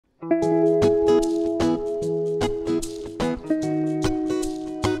朋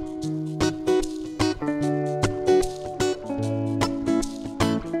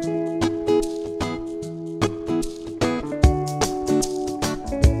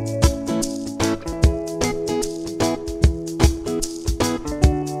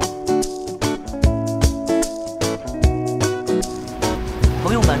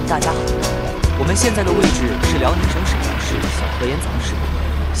友们，大家好！我们现在的位置是辽宁省沈阳市小河沿早市，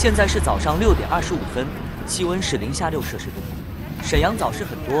现在是早上6点25分，气温是零下6摄氏度。沈阳早市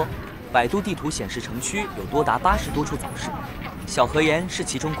很多，百度地图显示城区有多达80多处早市，小河沿是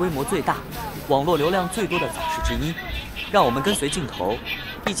其中规模最大、网络流量最多的早市之一。让我们跟随镜头，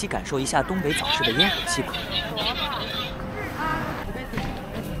一起感受一下东北早市的烟火气吧。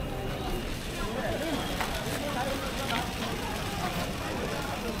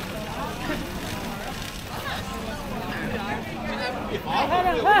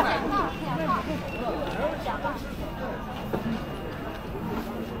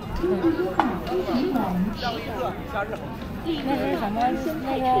 那是什么？那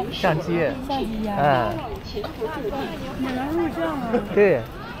个相机。相机呀。嗯。也能录像啊？对。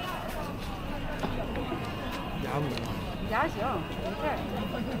牙行，没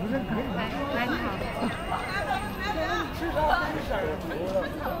事。来，你好。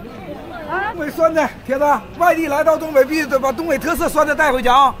东北酸菜，铁子，外地来到东北必须得把东北特色酸菜带回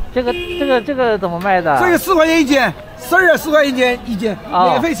家啊！这个怎么卖的？这个4块钱一斤，丝儿也4块钱一斤，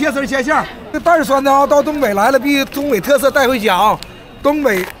免费切丝切馅。这袋儿酸菜啊，到东北来了必须东北特色带回家啊！东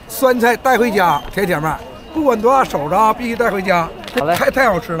北酸菜带回家，铁们，不管多大手子啊，必须带回家。好嘞，太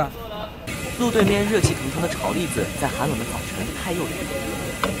好吃了。路对面热气腾腾的炒栗子，在寒冷的早晨太诱人了。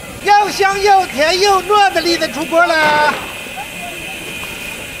又香又甜又糯的栗子出锅了。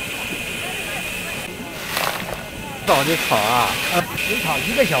 早就炒啊？得炒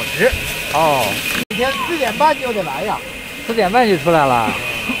1个小时。哦，每天4点半就得来呀。4点半就出来了，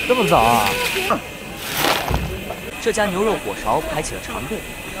这么早啊？这家牛肉火勺排起了长队，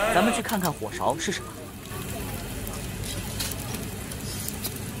咱们去看看火勺是什么。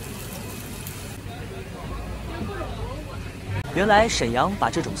原来沈阳把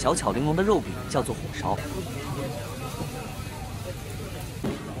这种小巧玲珑的肉饼叫做火勺。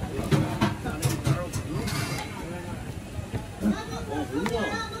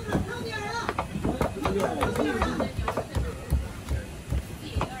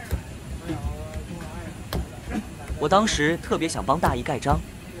 我当时特别想帮大姨盖章，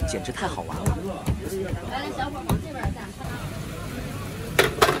简直太好玩了。来，小伙往这边站。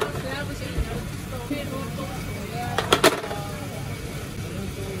实在不行，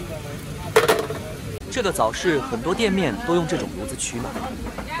这个早市很多店面都用这种炉子取暖。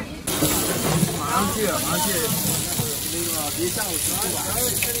马上去，那个别下午吃不晚。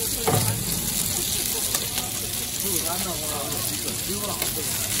15餐的话，15了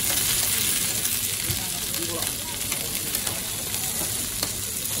，15了。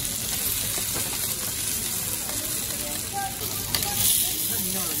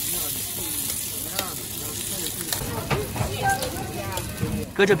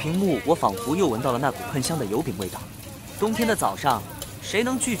 隔着屏幕，我仿佛又闻到了那股喷香的油饼味道。冬天的早上，谁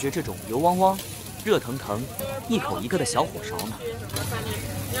能拒绝这种油汪汪、热腾腾、一口一个的小火勺呢？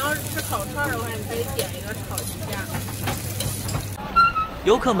你要是吃烤串的话，你可以点一个炒鸡架。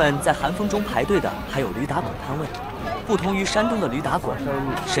游客们在寒风中排队的还有驴打滚摊位。不同于山东的驴打滚，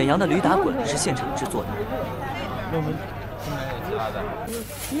沈阳的驴打滚是现场制作的。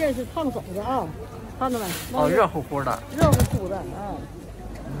也是烫手的啊，看到没？哦，热乎乎的，热乎乎的啊。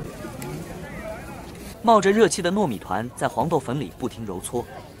 冒着热气的糯米团在黄豆粉里不停揉搓，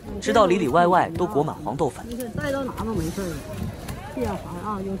直到里里外外都裹满黄豆粉。你看带到哪都没事儿，这样好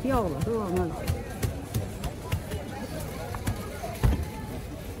啊，有调子是吧？那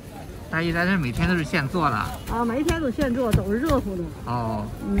大姨，咱这每天都是现做的啊，每天都现做，都是热乎的。哦，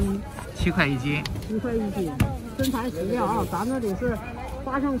嗯，7块1斤，7块1斤，真材实料啊！咱这里是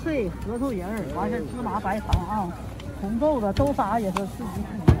花生碎、核桃仁儿，完事芝麻、白糖啊，红豆的豆沙也是自己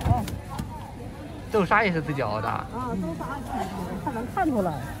煮的啊。 豆沙也是自己熬的啊，豆沙它能看出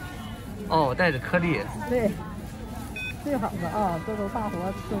来。哦，带着颗粒。对，最好的啊，这都大伙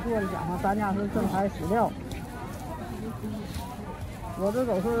吃过的讲话，咱家是真材实料。我这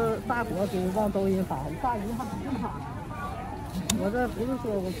都是大伙给往抖音发，大姨还不发。我这不是说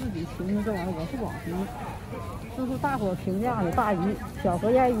我自己寻思这玩意儿，我是网红，这是大伙评价的大姨。小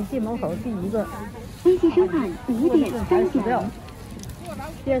河沿一进门口第一个，微信收看5点30秒。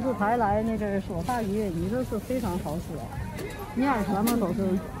 电视台来那阵儿说大姨，你这是非常好吃啊，面什么都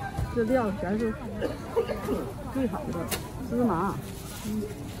是，这料全是最好的芝麻，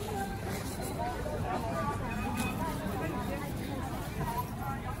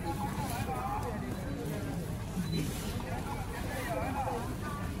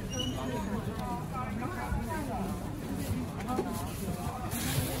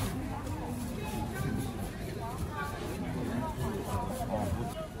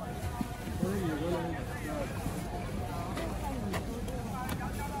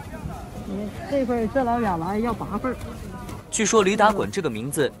这份这老远来要8份。据说驴打滚这个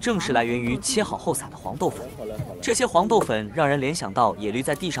名字正是来源于切好后撒的黄豆粉，这些黄豆粉让人联想到野驴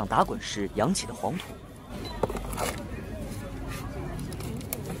在地上打滚时扬起的黄土。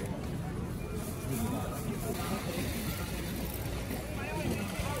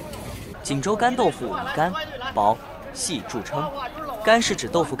锦州干豆腐以干、薄、细著称，干是指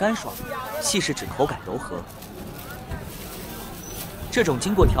豆腐干爽，细是指口感柔和。这种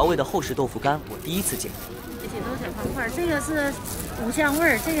经过调味的厚实豆腐干，我第一次见。这些都是小方块，这个是五香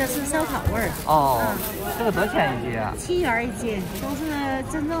味儿，这个是烧烤味儿。哦，这个多少钱一斤啊？7元一斤，都是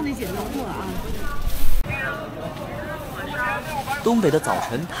真正的锦州货啊。东北的早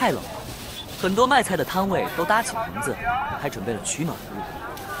晨太冷了，很多卖菜的摊位都搭起棚子，还准备了取暖炉。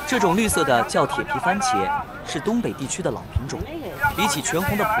这种绿色的叫铁皮番茄，是东北地区的老品种。比起全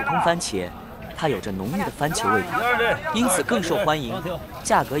红的普通番茄，它有着浓郁的番茄味道，因此更受欢迎，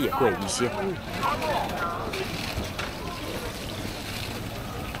价格也贵一些。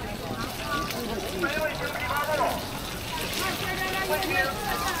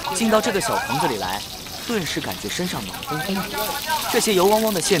进到这个小棚子里来，顿时感觉身上暖烘烘的。这些油汪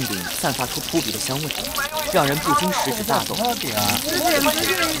汪的馅饼散发出扑鼻的香味，让人不禁食指大动。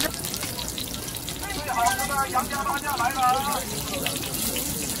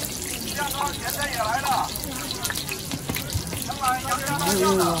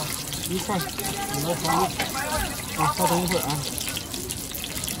一块，5个黄豆，啊，稍等一会儿啊。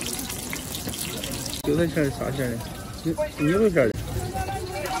韭菜馅儿啥馅儿的？牛肉馅儿的。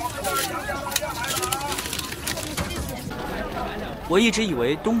我一直以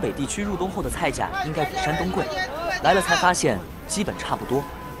为东北地区入冬后的菜价应该比山东贵，来了才发现基本差不多。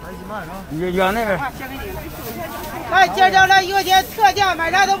远那边。来，尖椒来1块钱特价，买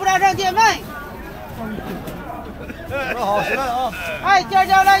啥都不让上街卖。好，行了啊！哎，尖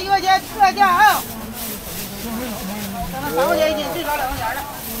椒来1块钱特价啊！3块钱一斤，最少2块钱的。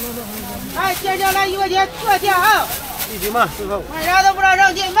哎，尖椒来1块钱特价啊！一斤半，4块5。买啥都不让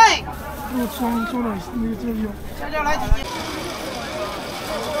上街卖。我装了那个尖椒。尖椒来几斤？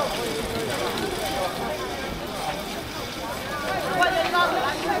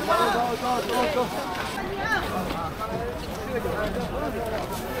走。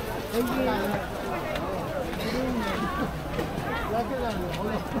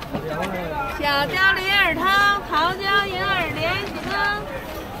小椒梨儿汤，桃胶银耳莲汤。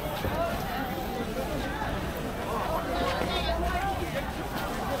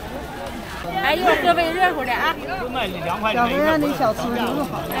哎，一会儿各位热乎的啊！小河沿的小吃就是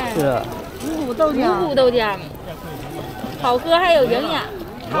好，是。五谷豆浆，五谷豆浆，好喝还有营养。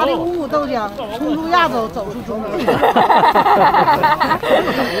它的五谷豆浆冲出亚洲，走出中国。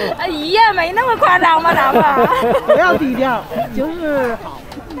哎呀，没那么夸张吧，咱们不要低调，就是好，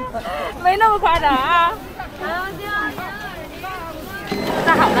没那么夸张啊。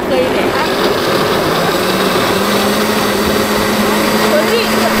那好的，喝一杯啊。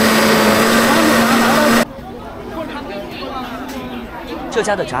这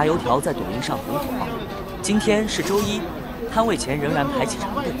家的炸油条在抖音上很火爆，今天是周一，摊位前仍然排起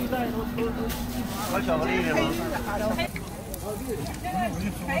长队。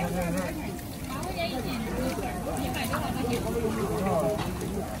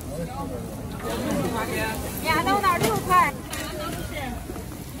俩豆脑6块。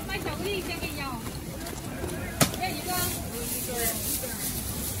买巧克力先给你要，要一个。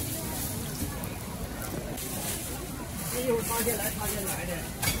哎呦，他先来的。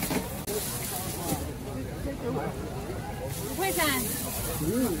5块3。5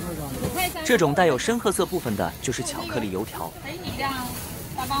块3。这种带有深褐色部分的就是巧克力油条。谁你的？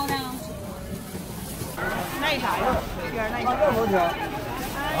打包的。那啥呀？这边那啥。多少钱？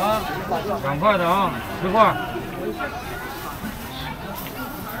啊，2块的啊，10块。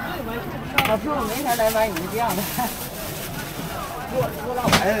老师，我没钱来买你们这样的。做辣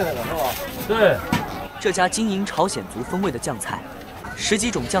白的了是吧？对。这家经营朝鲜族风味的酱菜，10几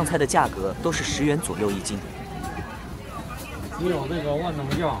种酱菜的价格都是10元左右1斤。只有那个万能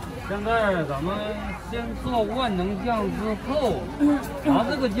酱，现在咱们先做万能酱之后，拿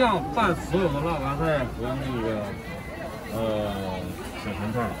这个酱拌所有的辣白菜和那个小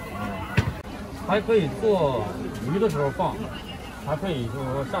咸菜啊，还可以做鱼的时候放，还可以就是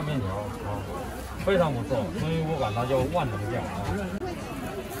说上面条啊，非常不错，所以我管它叫万能酱啊。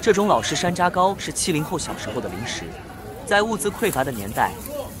这种老式山楂糕是70后小时候的零食，在物资匮乏的年代，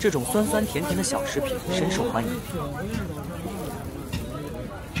这种酸酸甜甜的小食品深受欢迎。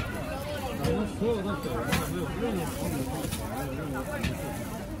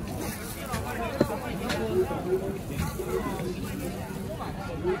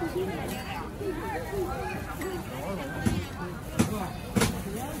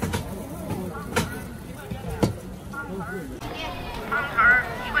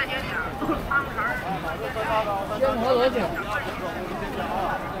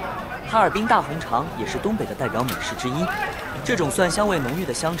哈尔滨大红肠也是东北的代表美食之一。这种蒜香味浓郁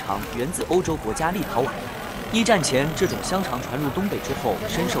的香肠源自欧洲国家立陶宛。一战前，这种香肠传入东北之后，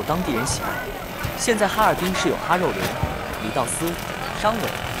深受当地人喜爱。现在哈尔滨是有哈肉联、李道斯、商委、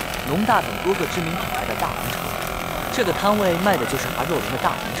农大等多个知名品牌的大红肠。这个摊位卖的就是哈肉联的大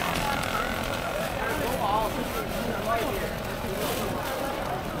红肠。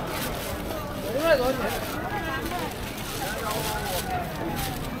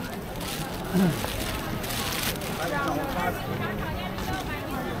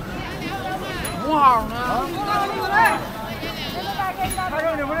不好呢。他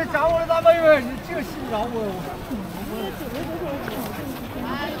说你不是找我的大半月，你这信找我。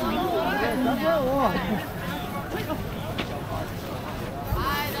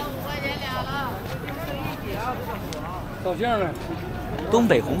照相了。东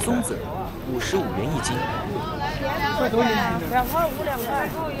北红松子，55元一斤。2块5两块，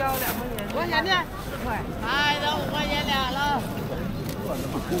后腰2块钱。多少钱的？4块。哎，这5块钱俩了。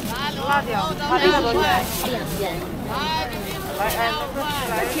辣条，它这个多少钱？2元。来，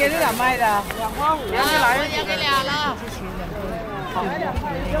这贴着咋卖的？2块5。2块钱给俩了。好，2块，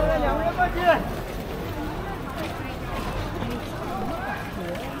要不然2块半斤。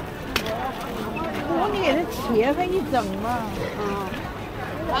我你给它切开一整嘛。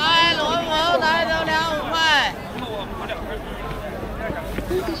来，萝卜来都2、5块。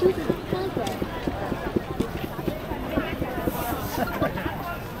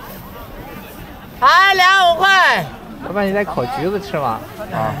还2、5块。老板，你在烤橘子吃吗？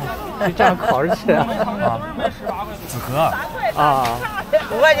啊，就这样烤着吃啊？纸壳啊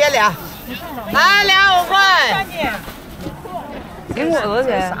，5块钱俩。来2、5块。苹果多少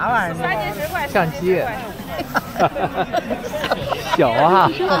钱？啥玩意儿？3斤10块。相机。小啊，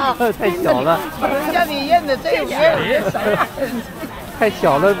太小了。像你认的这不认识。太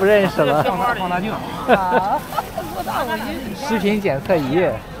小了，不认识了。放大镜。啊，多大我食品检测仪，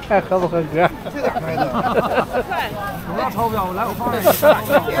看合不合格。这咋开的？不要超标，来我放这。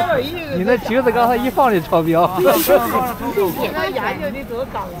你那橘子刚才一放就超标。你那研究的多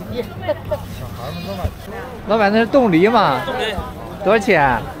高级。老板，那是冻梨吗？冻梨。多少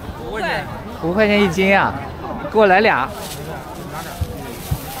钱？5块钱。5块钱1斤啊！给我来俩。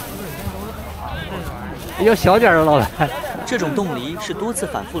要小点的，老板。这种冻梨是多次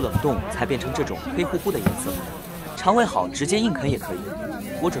反复冷冻才变成这种黑乎乎的颜色，肠胃好直接硬啃也可以。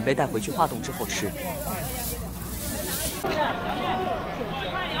我准备带回去化冻之后吃。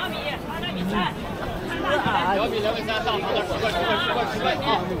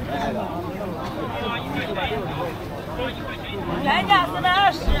原价420，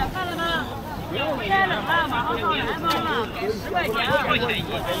看了吗？现在冷了，马上到原包了，10块钱。1块钱一斤。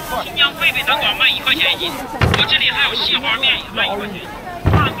新疆贝贝蛋糕卖1块钱1斤，我这里还有蟹黄面也卖1块钱，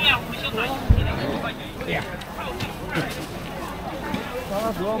大面五星奶1块钱1斤。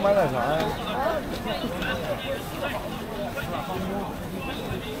他主要买点啥呀？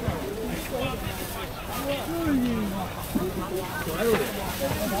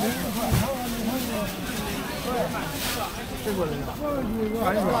这个人吧，买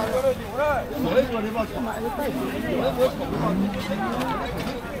一把，有的说的吧，买的太贵，有的我瞅着吧。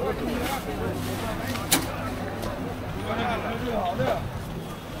最好的。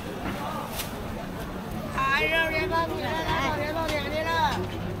还肉连包米了，来连包点的了。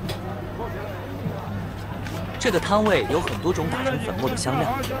这个摊位有很多种打成粉末的香料，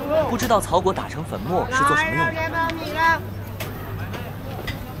不知道曹果打成粉末是做什么用的。连包米了。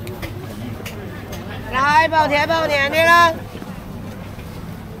来，包甜包黏的了。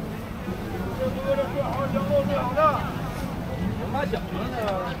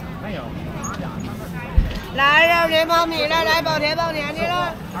来，肉连包米了，来包甜包黏的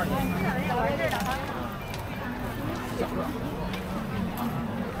了。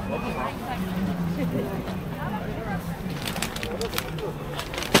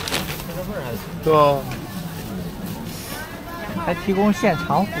对吧？还提供现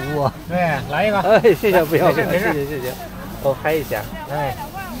场服务。对，来一个。哎，谢谢，不要，谢谢。我拍一下，哎。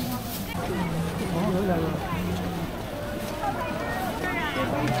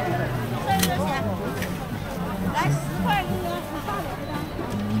来10块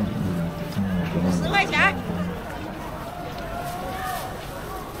，10块钱。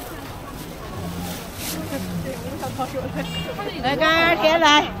来干甜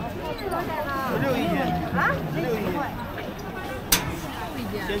来。16一斤。啊？16一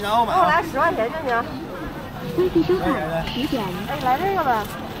斤。先让我买。我来10块钱就行。关系收款10点。哎，来这个吧，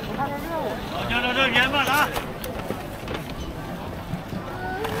我看这热乎。就这盐巴来。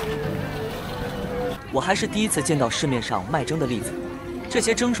我还是第一次见到市面上卖蒸的栗子，这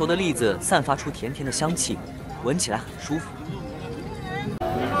些蒸熟的栗子散发出甜甜的香气，闻起来很舒服。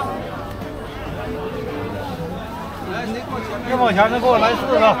1毛钱的给我来4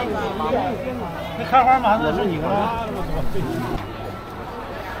个。那开花馒头是你的吗？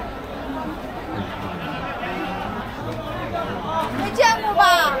没见过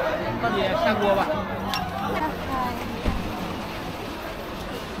吧？大姐下锅吧。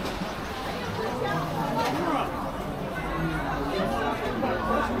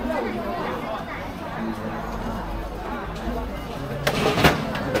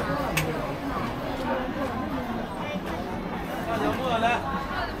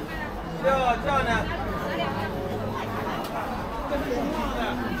叫呢？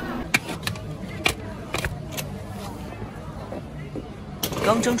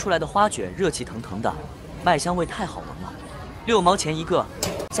刚蒸出来的花卷热气腾腾的，麦香味太好闻了，6毛钱一个，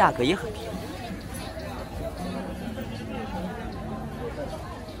价格也很便宜。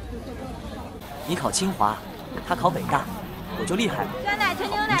你考清华，他考北大，我就厉害了。酸奶、纯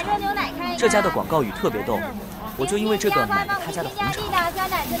牛奶、热牛奶开。这家的广告语特别逗，我就因为这个买了他家的红茶。酸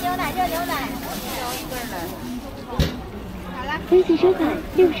奶、纯牛奶、热牛奶。微信收款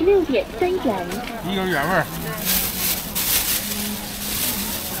66点3元。一根原味。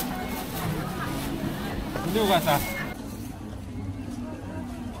6块3。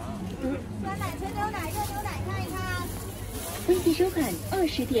酸奶、纯牛奶、热牛奶看一看。微信收款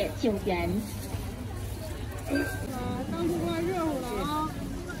20点9元。刚出锅热乎了啊！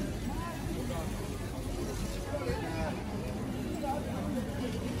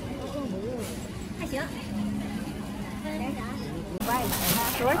还行。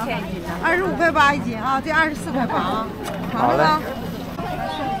多少钱一斤呢？25块8一斤啊，这24块8啊。好嘞。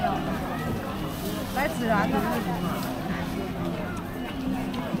来孜然的，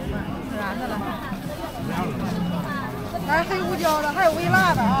孜然的了。来黑胡椒的，还有微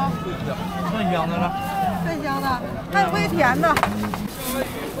辣的啊。蒜香的了。蒜香的，还有微甜的。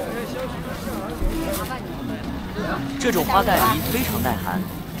这种花盖梨非常耐寒，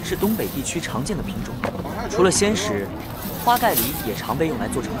是东北地区常见的品种。除了鲜食，花盖梨也常被用来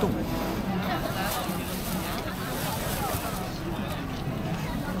做成冻梨。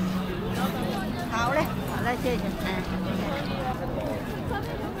好嘞，谢谢。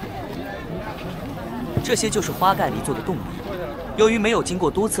这些就是花盖梨做的冻梨，由于没有经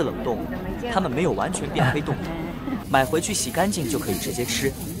过多次冷冻，它们没有完全变黑冻梨，买回去洗干净就可以直接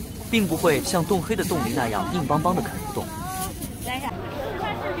吃，并不会像冻黑的冻梨那样硬邦邦的啃不动。来一下。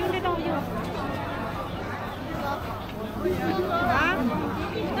啊，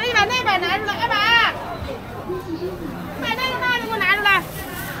那你把那把拿出来，200。把那个大的给我拿出来。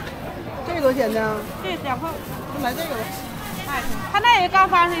这个多少钱呢？这2块，就来这个吧。他那也刚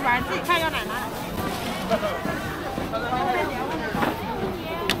发出一把，你自己看要哪拿。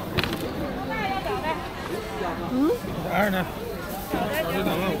2呢？我这等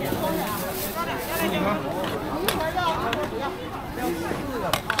了你吗？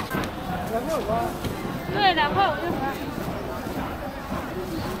对，2块5就合。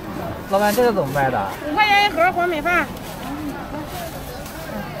老板，这个怎么卖的？5块钱一盒黄米饭。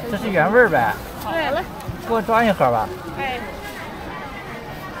这是原味儿呗？对，来，给我装一盒吧。哎。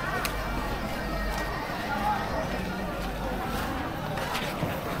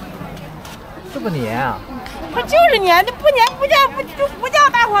这不粘啊？它就是粘的，不粘不叫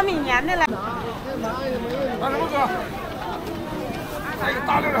大黄米粘的了。拿什么哥？来个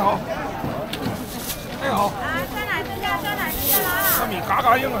大点的好。这个好。啊，酸奶增加，酸奶增加了啊！这米嘎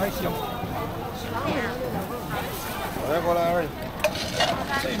嘎硬还香。来，给我来2份。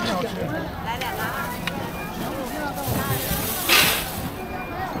这米好吃。来2个啊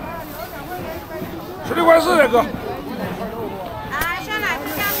！16块4的哥。啊，酸奶增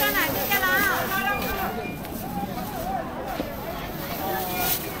加，酸奶增加了啊！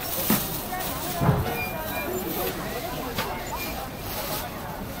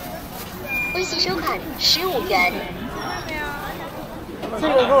微信收款15元。这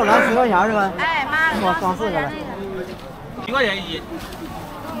个给我来10块钱是吧？哎妈，我装4个了。1块钱1斤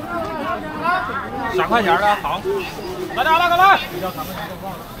，3块钱的好，来点了，过来。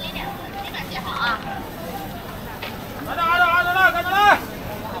来，赶紧来！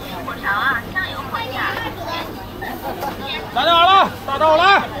火勺啊，酱油快点。来点了，大豆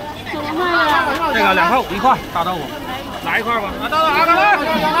来。这个2块5一块，大豆腐，来1块吧。来，大豆来，来。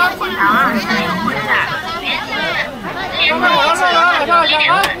火勺啊，酱油快点。别急，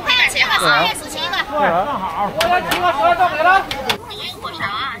快点切好啊，17个。正好。我要7个10个都给了。火勺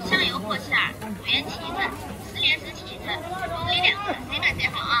啊，酱油过馅儿，5元7个，4连是7个，肉给2个，谁把切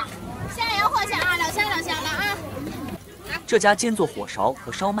好啊？酱油和馅啊，两箱的啊。这家兼做火烧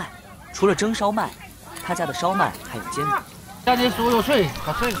和烧麦，除了蒸烧麦，他家的烧麦还有煎饼。家里酥又脆，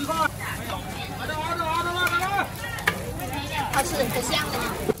可脆了。好吃，可香了。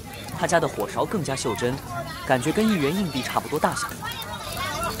他家的火烧更加袖珍，感觉跟1元硬币差不多大小。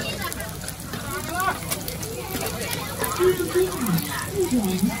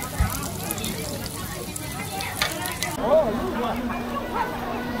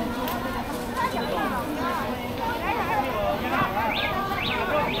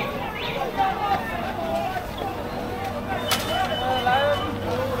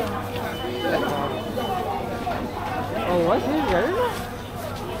我寻人呢。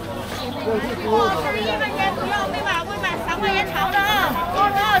我11块钱不要，没买会买3块钱长的啊，多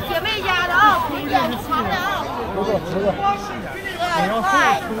少啊？姐妹家的啊，推荐长的啊。快，老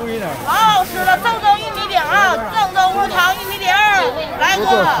好吃了，正宗玉米饼啊，正宗无糖玉米饼，来过。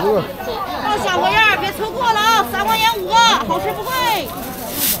到小模样，别错过了啊，3块钱5个，好吃不贵。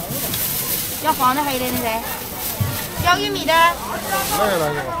要黄的黑的那谁？要玉米的？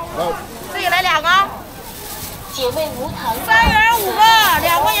这个来2个。姐妹无糖3元5个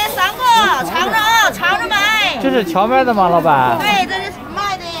，2块钱3个，尝着啊，尝着买。这是荞麦的吗，老板？对，这是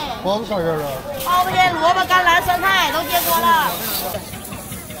卖的。包子上这了。包子的萝卜、甘蓝、酸菜都煎过了。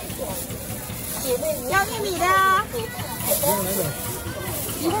要玉米的，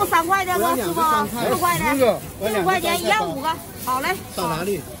一共3块的，哥师傅，4块的，6块钱，1样5个。好嘞。到哪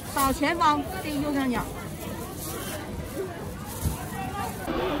里？到前方这右上角。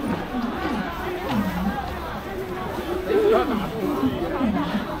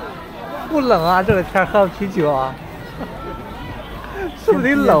不冷啊，这个天喝啤酒啊，是不是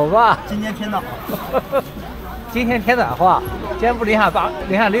得冷吧？今天天暖和，今天天暖和，今天不-8、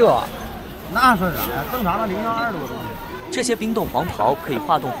-6啊？那算啥呀？正常的0.2多度。这些冰冻黄桃可以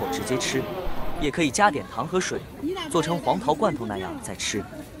化冻后直接吃，也可以加点糖和水，做成黄桃罐头那样再吃。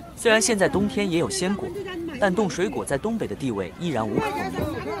虽然现在冬天也有鲜果，但冻水果在东北的地位依然无可动摇。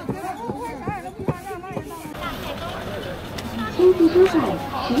天气收海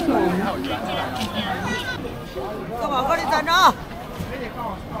，10点。各宝哥的站着啊！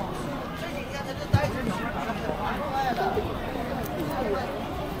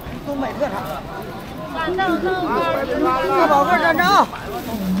东北特产。各宝哥站着啊！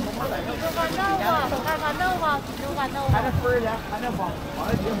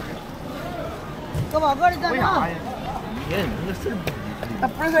各宝哥的站着啊！那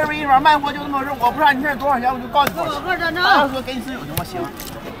不是这么一碗卖货就这么回事，我不知道你这多少钱，我就告诉你。各宝哥站着他啊！要说给你吃有行我行，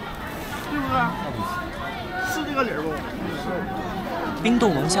是不是？是这个理儿不？冰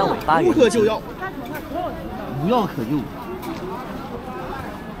冻龙虾尾8元无可救药，无药可救。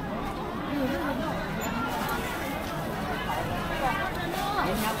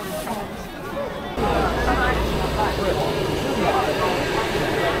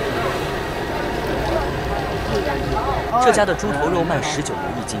这家的猪头肉卖19元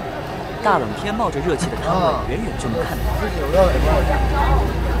1斤，大冷天冒着热气的汤味，远远就能看到。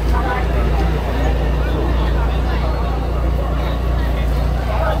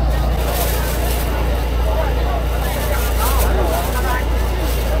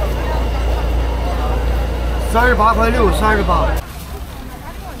38块6，38。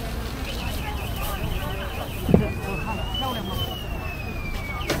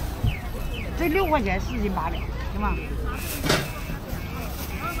这6块钱4斤8两，行吗？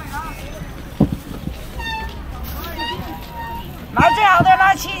来最好的，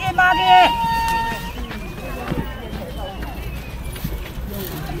来7斤8斤。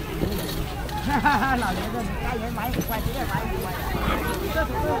哈哈，老爷子，家人买5块，随便买5块。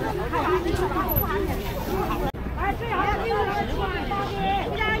来最好的6块10块8斤，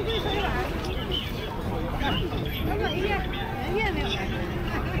加一斤水碗。圆月没有。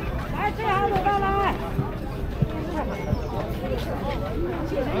来最好的到来。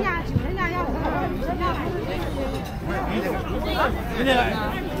9人家要5个，女生要5个。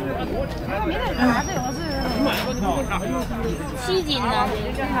7斤呢。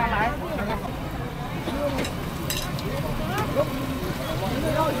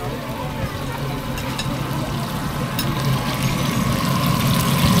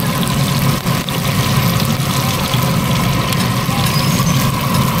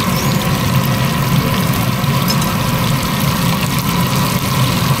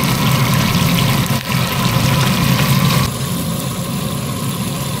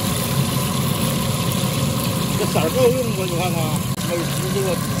色儿够用不？你看看，美食这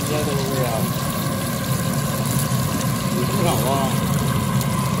个底下都是啊，有多少啊？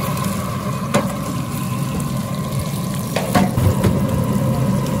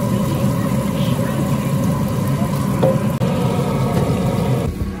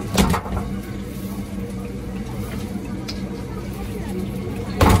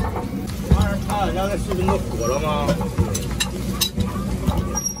他俩家在视频都火了吗？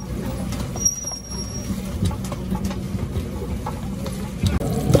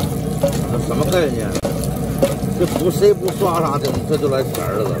什么概念？这谁不刷啥的，这就来钱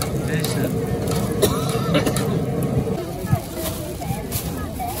了，真是。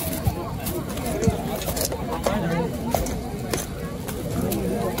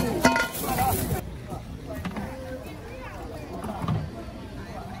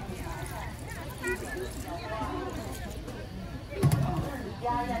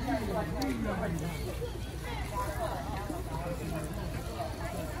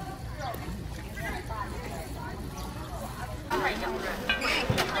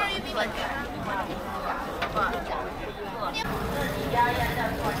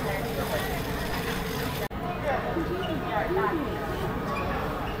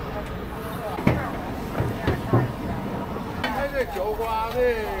这韭瓜的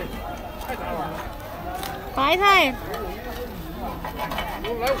太难了，白菜。给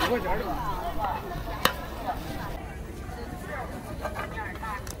我来5块钱的。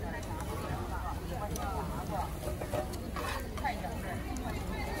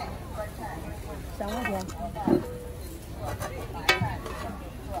3块钱。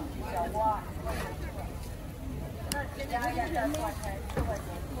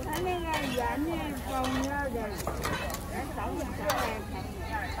他那个圆的、高面的，咱少点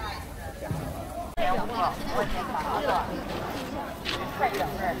快整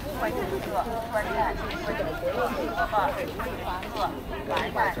的，快整个，快蛋，快整个，萝卜，3个，白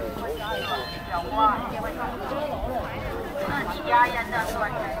菜，小瓜，自己家腌的酸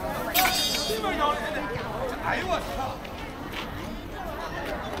菜。哎呦我操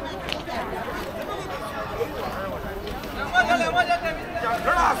！2块钱，讲实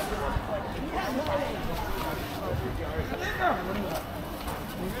了。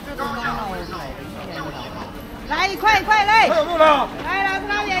来1块1块来！还有没有了？来了，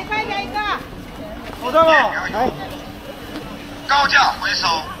老姐1块钱一个。好的吗？来。高价回收，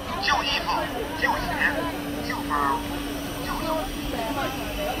旧衣服、旧鞋、旧包、旧手机。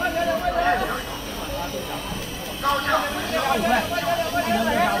高价回收，5块。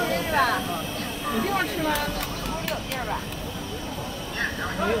是吧？有地方吃吗？有地儿吧？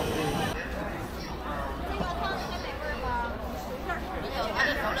没有。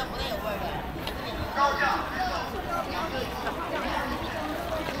高价回收。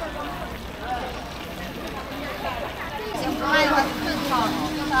卖它炖汤，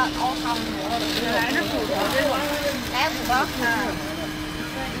让它熬汤锅。来这骨头这种，来5个。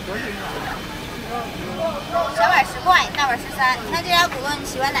小碗10块，大碗13。那这俩骨头你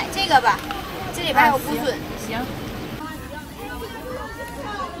喜欢哪这个吧？这里边还有骨笋。行。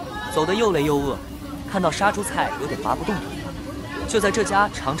走得又累又饿，看到杀猪菜有点拔不动腿了。就在这家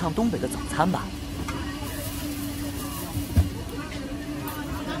尝尝东北的早餐吧。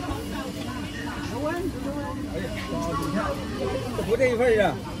不这一份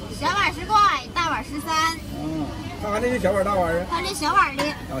呀？小碗10块，大碗13。嗯，看看那些小碗大碗的。看这小碗的。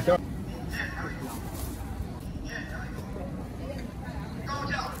啊，小。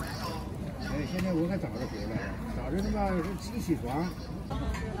哎，现在我还早着回来，早着他妈是7起床。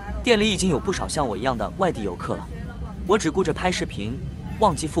店里已经有不少像我一样的外地游客了，我只顾着拍视频，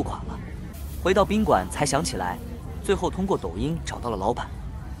忘记付款了。回到宾馆才想起来，最后通过抖音找到了老板，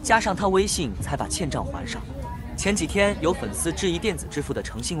加上他微信才把欠账还上。前几天有粉丝质疑电子支付的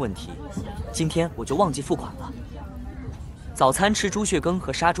诚信问题，今天我就忘记付款了。早餐吃猪血羹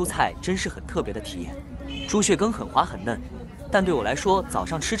和杀猪菜真是很特别的体验。猪血羹很滑很嫩，但对我来说早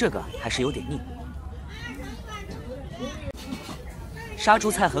上吃这个还是有点腻。杀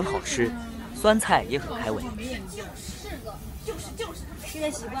猪菜很好吃，酸菜也很开胃。就是吃的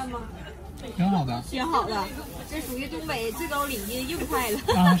习惯吗？挺好的，挺好的，这属于东北最高领域的硬菜了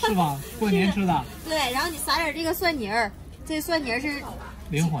啊，是吧？过年吃的。对，然后你撒点这个蒜泥儿，这蒜泥儿是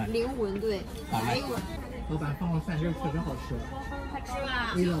灵魂，对。好嘞。老板放了蒜汁，确实好吃。好吃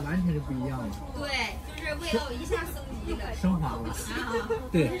吧？味道完全是不一样了。对，就是味道一下升级了，升华了。啊，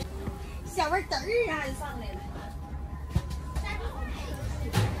对，小味嘚儿一下就上来了。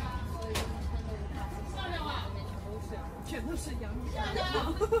全都是羊。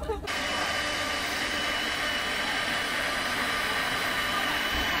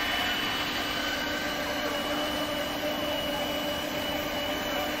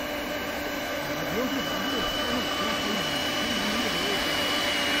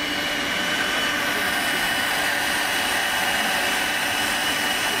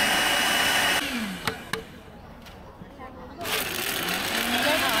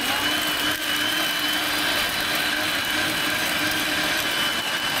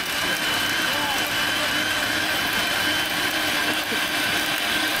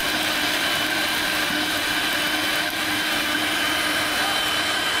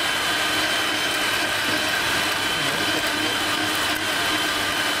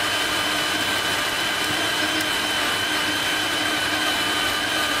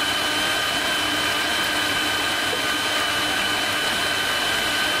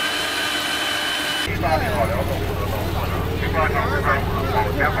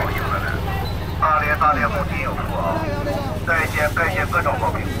大连附近有富豪，在线各种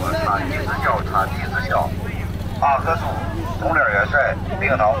好评果，产地直销，产地直销。阿克苏、东脸元帅、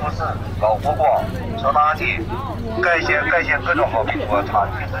领导富士、老湖广、成大记，该县各种好评果，产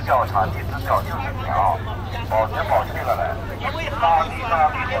地直销，产地直销就是你啊！保全这个来，大地好料，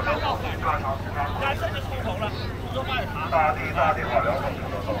各场市场。大地好料，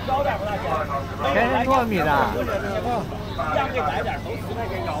全是糯米的。让给来点，都10块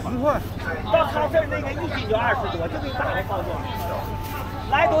钱要吧。10块。到超市那个1斤就20多，就给打个包装。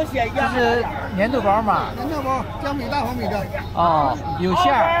来多些，这是粘豆包吗？粘豆包，江米大黄米的。哦，有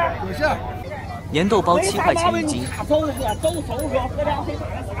馅儿，有馅儿。粘豆包7块钱1斤。粥喝凉水打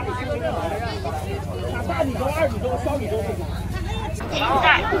啥的，大米粥、二米粥、小米粥这种。青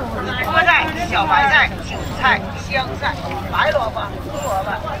菜、菠菜、小白菜、韭菜、香菜、白萝卜、胡萝卜、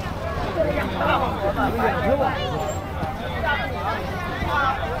大黄萝卜。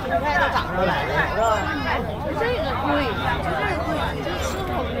现在都长出来了，这个贵，这吃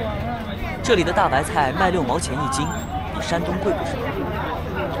好多。这里的大白菜卖6毛钱1斤，比山东贵不少。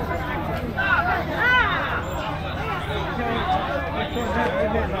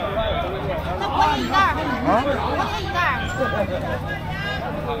那5块钱一袋儿，啊，5块钱一袋儿。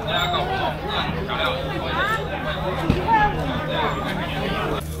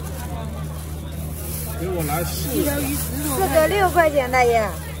给我来4条鱼石头。这个6块钱，大爷。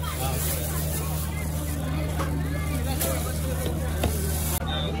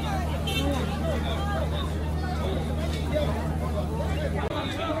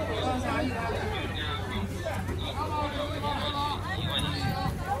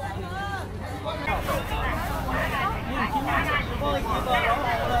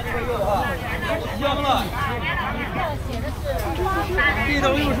香了，这都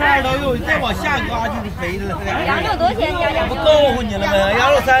有，2都有，再往下刮就是肥的了。羊肉多少钱？我告诉你了没？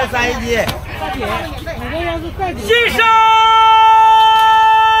羊肉33一斤。先生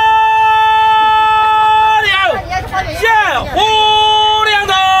了，现湖两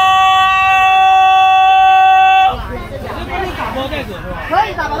头。可以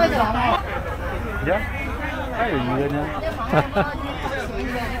打包带走吗？呀，还有一个呢。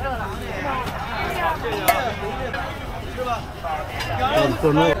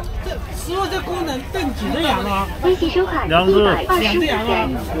师傅，这功能炖几只羊啊微信收款2只，2只羊啊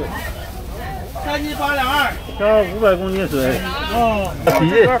，3斤8两2，加500公斤水。哦，这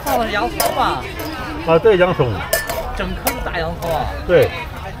边放的洋葱吧？啊，对，洋葱。整坑大洋葱啊？对，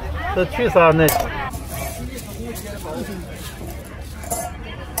这去膻的。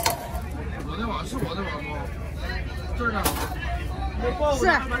我的碗是我的碗吗？这儿呢？是，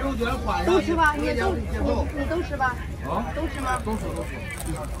都吃吧，你都吃吧。啊，都吃吗？都吃。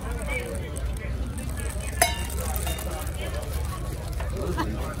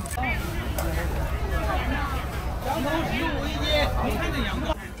羊头15一斤，你看这羊肉。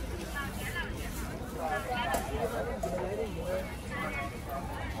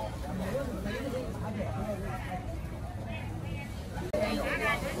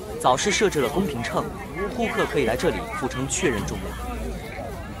早市设置了公平秤，顾客可以来这里付称确认重量。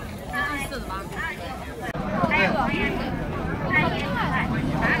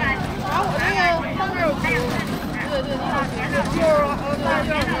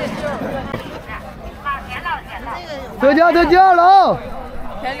特价了！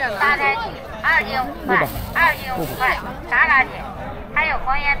大概2斤5块，2斤5块，啥垃圾？还有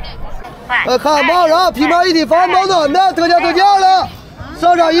黄岩蜜4块。看马上批发一体防保暖的特价了，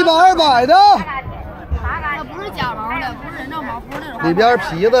上涨100、200的。那不是假毛的，不是人造毛，不是那种。里边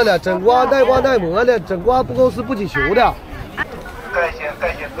皮子的，整瓜带瓜带膜的，整瓜不勾丝不起球的。盖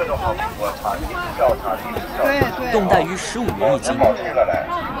些各种好苹果，茶地小茶地小。冻带鱼15元1斤。保去了来，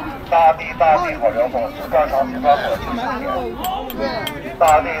大地好辽东，随便尝随便摸就是甜。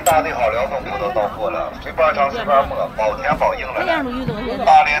大地好辽东不都到货了，随便尝随便摸，保甜保硬了来。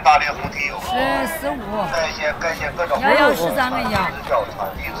大连红提油。15。盖些各种好苹果，13个一样。小茶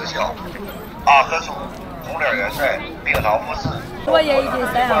地之小，阿克苏。红脸元帅，冰糖富士，我也已经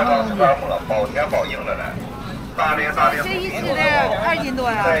3样了。随便摸，保甜保硬了来。大连这一斤的2斤多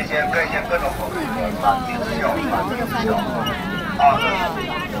呀。盖些各种好苹果，茶地之小，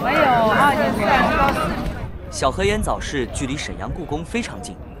没有2斤3。小河沿早市距离沈阳故宫非常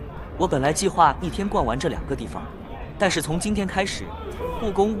近，我本来计划一天逛完这2个地方，但是从今天开始，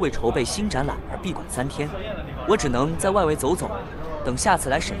故宫为筹备新展览而闭馆3天，我只能在外围走走，等下次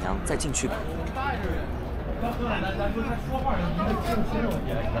来沈阳再进去吧。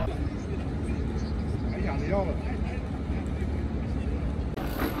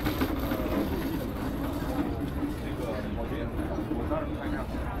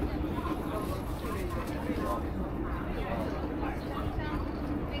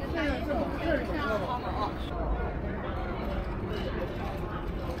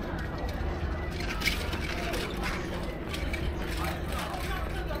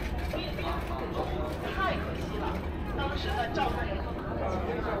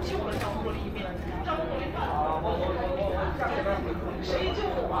谁救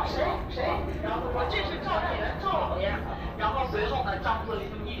我啊？谁？然后说这是赵大元赵老爷，然后随后呢，张作霖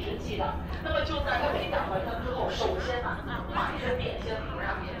就一直记得。那么就在他给打完灯之后，首先呢，买着点心盒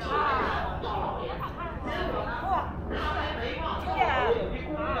上面就来看赵老爷。结果呢，他还没忘赵老爷有一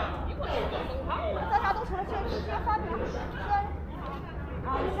姑娘，大家都说这是发明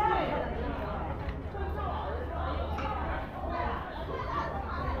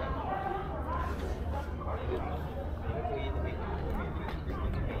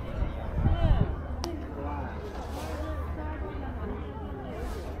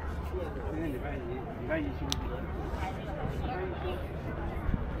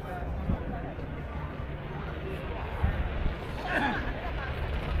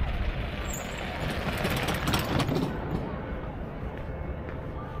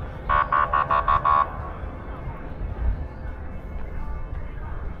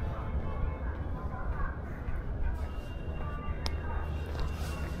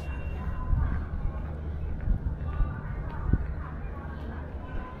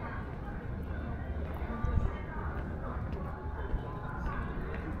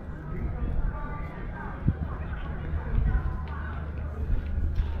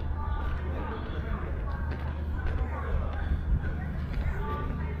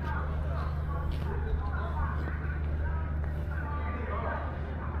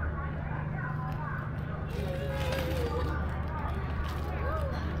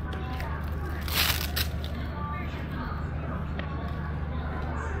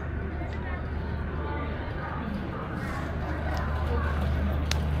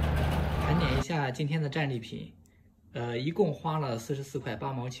下今天的战利品，一共花了44块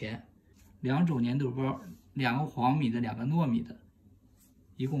8毛钱，2种粘豆包，2个黄米的，2个糯米的，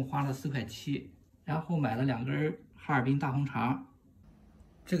一共花了4块7。然后买了2根哈尔滨大红肠，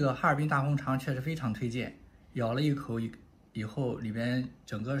这个哈尔滨大红肠确实非常推荐，咬了一口以后，里边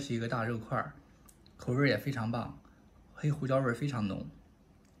整个是一个大肉块，口味也非常棒，黑胡椒味非常浓。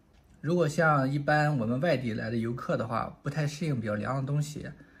如果像一般我们外地来的游客的话，不太适应比较凉的东西，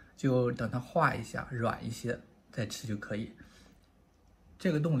就等它化一下，软一些再吃就可以。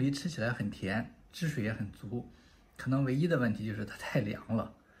这个冻梨吃起来很甜，汁水也很足，可能唯一的问题就是它太凉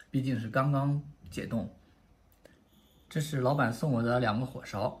了，毕竟是刚刚解冻。这是老板送我的2个火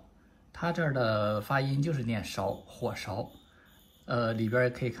勺，他这儿的发音就是念勺，火勺。里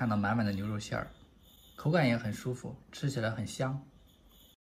边可以看到满满的牛肉馅儿，口感也很舒服，吃起来很香。